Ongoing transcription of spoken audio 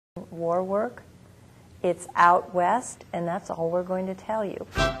war work. It's out west, and that's all we're going to tell you.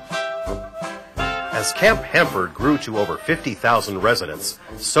 As Camp Hanford grew to over 50,000 residents,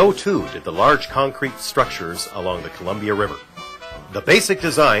 so too did the large concrete structures along the Columbia River. The basic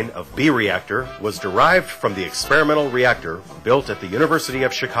design of B-Reactor was derived from the experimental reactor built at the University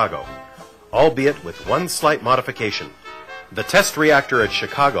of Chicago, albeit with one slight modification. The test reactor at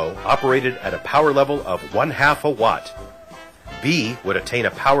Chicago operated at a power level of 1/2 a watt. B would attain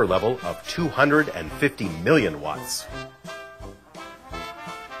a power level of 250 million watts.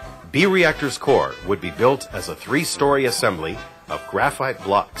 B-Reactor's core would be built as a 3-story assembly of graphite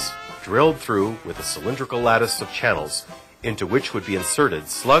blocks drilled through with a cylindrical lattice of channels into which would be inserted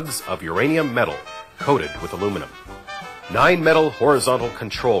slugs of uranium metal coated with aluminum. 9 metal horizontal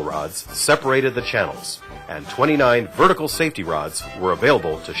control rods separated the channels, and 29 vertical safety rods were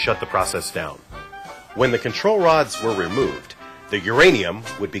available to shut the process down. When the control rods were removed, the uranium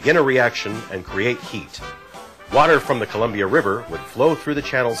would begin a reaction and create heat. Water from the Columbia River would flow through the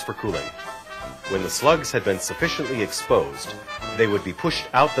channels for cooling. When the slugs had been sufficiently exposed, they would be pushed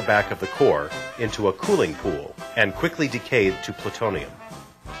out the back of the core into a cooling pool and quickly decayed to plutonium.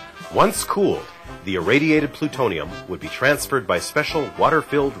 Once cooled, the irradiated plutonium would be transferred by special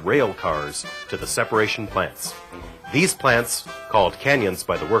water-filled rail cars to the separation plants. These plants, called canyons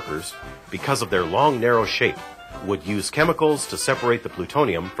by the workers because of their long, narrow shape, would use chemicals to separate the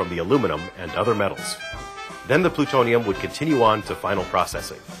plutonium from the aluminum and other metals. Then the plutonium would continue on to final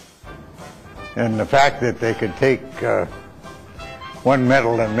processing. And the fact that they could take one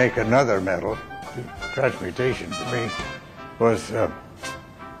metal and make another metal, transmutation for me, was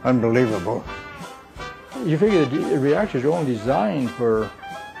unbelievable. You figure the reactors are only designed for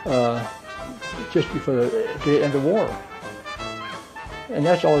just before the end of war. And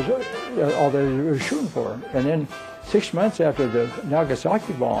that's all they were shooting for. And then 6 months after the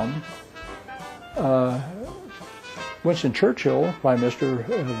Nagasaki bomb, Winston Churchill, Prime Minister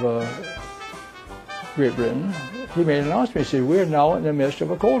of Great Britain, he made an announcement. He said, "We're now in the midst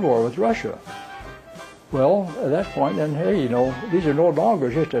of a Cold War with Russia." Well, at that point, then, hey, you know, these are no longer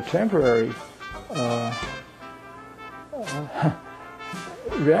just a temporary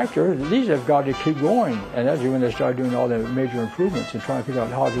reactor. These have got to keep going. And that's when they started doing all the major improvements and trying to figure out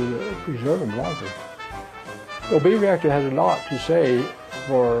how to preserve them longer. So B-Reactor has a lot to say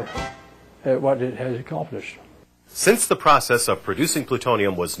for what it has accomplished. Since the process of producing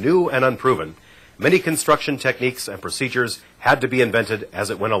plutonium was new and unproven, many construction techniques and procedures had to be invented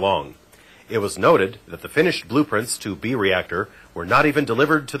as it went along. It was noted that the finished blueprints to B-Reactor were not even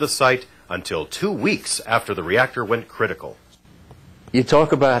delivered to the site until 2 weeks after the reactor went critical. You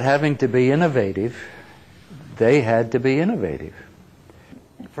talk about having to be innovative. They had to be innovative.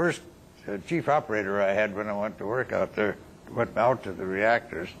 First chief operator I had when I went to work out there, went out to the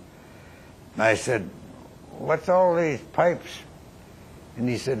reactors, and I said, "What's all these pipes?" And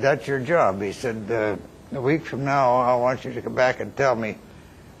he said, "That's your job." He said, "A week from now, I want you to come back and tell me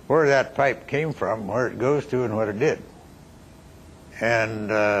where that pipe came from, where it goes to, and what it did." And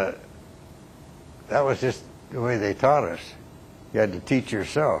that was just the way they taught us. You had to teach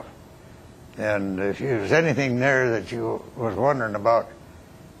yourself. And if there was anything there that you was wondering about,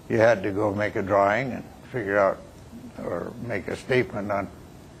 you had to go make a drawing and figure out or make a statement on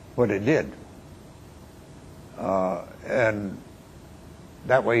what it did. And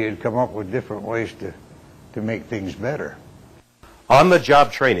that way you'd come up with different ways to make things better.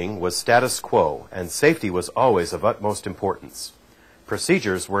 On-the-job training was status quo, and safety was always of utmost importance.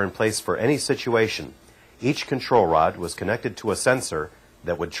 Procedures were in place for any situation. Each control rod was connected to a sensor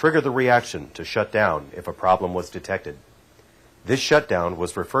that would trigger the reaction to shut down if a problem was detected. This shutdown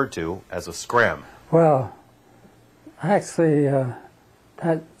was referred to as a scram. Well, actually,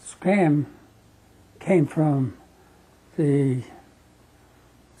 that scram came from the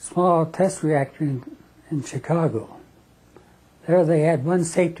small test reactor in Chicago. There they had one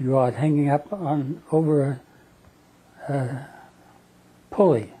safety rod hanging up over a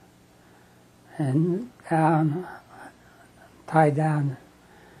pulley and down, tied down,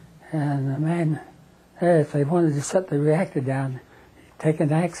 and the man there, if they wanted to shut the reactor down, he'd take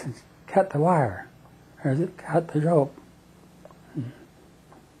an axe and cut the wire, or cut the rope.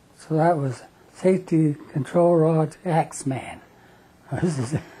 So that was Safety Control Rod Axe Man.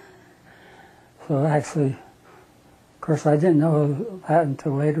 So actually, of course, I didn't know that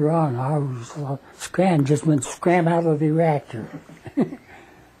until later on. I was scram, just went scram out of the reactor.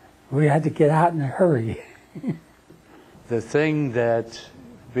 We had to get out in a hurry. The thing that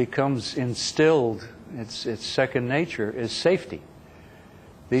becomes instilled, it's second nature, is safety.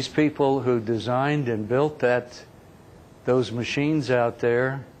 These people who designed and built those machines out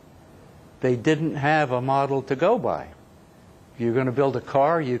there they didn't have a model to go by. If you're going to build a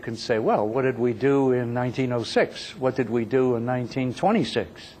car, you can say, well, what did we do in 1906? What did we do in 1926?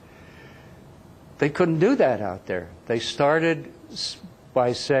 They couldn't do that out there. They started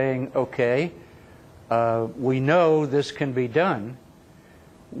by saying, okay, we know this can be done.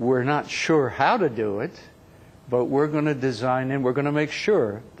 We're not sure how to do it, but we're going to design and we're going to make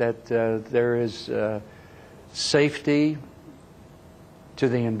sure that there is safety to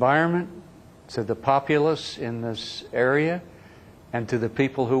the environment, to the populace in this area, and to the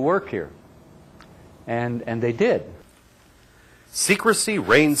people who work here. And they did. Secrecy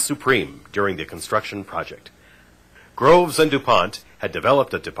reigned supreme during the construction project. Groves and DuPont had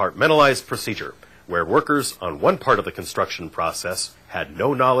developed a departmentalized procedure where workers on one part of the construction process had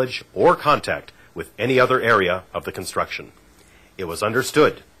no knowledge or contact with any other area of the construction. It was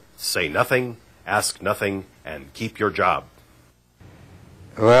understood: say nothing, ask nothing, and keep your job.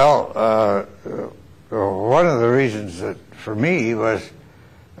 Well, one of the reasons that for me was,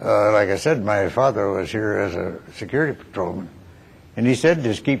 like I said, my father was here as a security patrolman, and he said,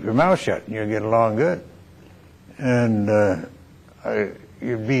 just keep your mouth shut and you'll get along good. And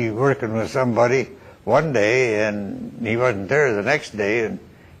you'd be working with somebody one day and he wasn't there the next day, and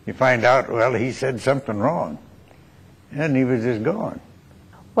you find out, well, he said something wrong, and he was just gone.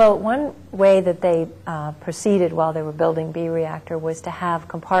 Well, one way that they proceeded while they were building B-Reactor was to have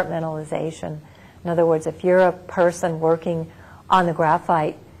compartmentalization. In other words, if you're a person working on the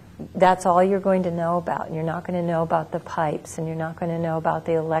graphite, that's all you're going to know about. You're not going to know about the pipes, and you're not going to know about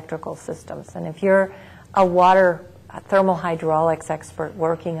the electrical systems. And if you're a thermal hydraulics expert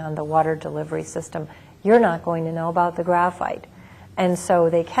working on the water delivery system, you're not going to know about the graphite. And so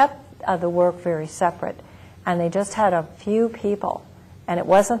they kept the work very separate, and they just had a few people. And it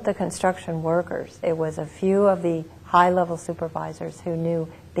wasn't the construction workers. It was a few of the high-level supervisors who knew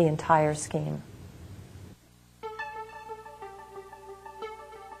the entire scheme.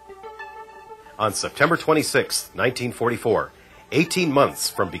 On September 26, 1944, 18 months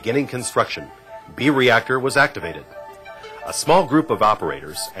from beginning construction, B-Reactor was activated. A small group of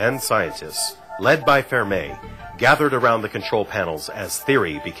operators and scientists, led by Fermi, gathered around the control panels as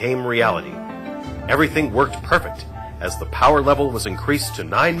theory became reality. Everything worked perfect as the power level was increased to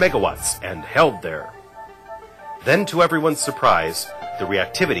 9 megawatts and held there. Then, to everyone's surprise, the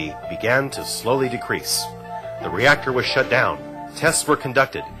reactivity began to slowly decrease. The reactor was shut down, tests were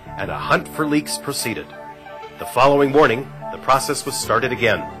conducted, and a hunt for leaks proceeded. The following morning, the process was started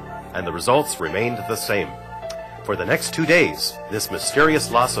again, and the results remained the same. For the next 2 days, this mysterious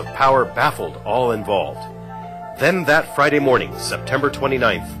loss of power baffled all involved. Then that Friday morning, September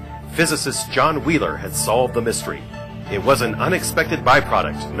 29th, physicist John Wheeler had solved the mystery. It was an unexpected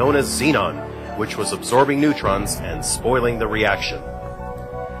byproduct known as xenon, which was absorbing neutrons and spoiling the reaction.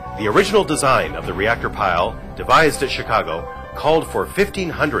 The original design of the reactor pile, devised at Chicago, called for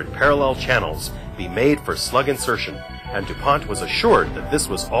 1,500 parallel channels be made for slug insertion, and DuPont was assured that this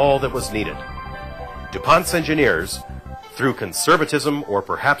was all that was needed. DuPont's engineers, through conservatism or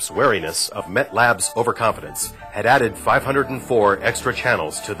perhaps wariness of Met Lab's overconfidence, had added 504 extra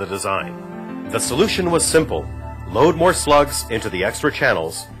channels to the design. The solution was simple: load more slugs into the extra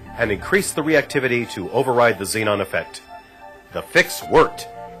channels and increase the reactivity to override the xenon effect. The fix worked,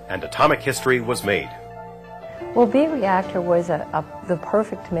 and atomic history was made. Well, B-Reactor was the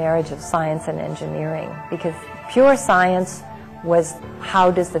perfect marriage of science and engineering, because pure science was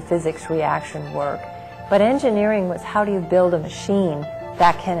how does the physics reaction work, but engineering was how do you build a machine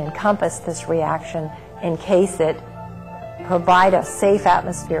that can encompass this reaction, encase it, provide a safe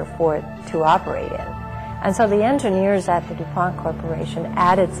atmosphere for it to operate in. And so the engineers at the DuPont Corporation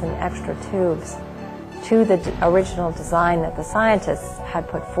added some extra tubes to the original design that the scientists had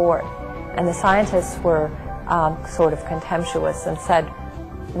put forth. And the scientists were sort of contemptuous and said,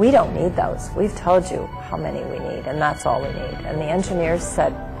 we don't need those. We've told you how many we need, and that's all we need. And the engineers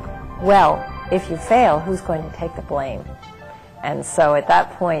said, well, if you fail, who's going to take the blame? And so at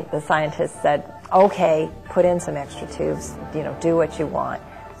that point, the scientists said, okay, put in some extra tubes, do what you want,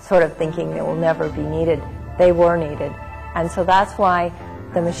 sort of thinking they will never be needed. They were needed. And so that's why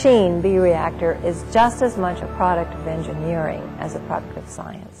the machine, B-Reactor, is just as much a product of engineering as a product of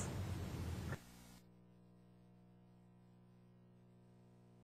science.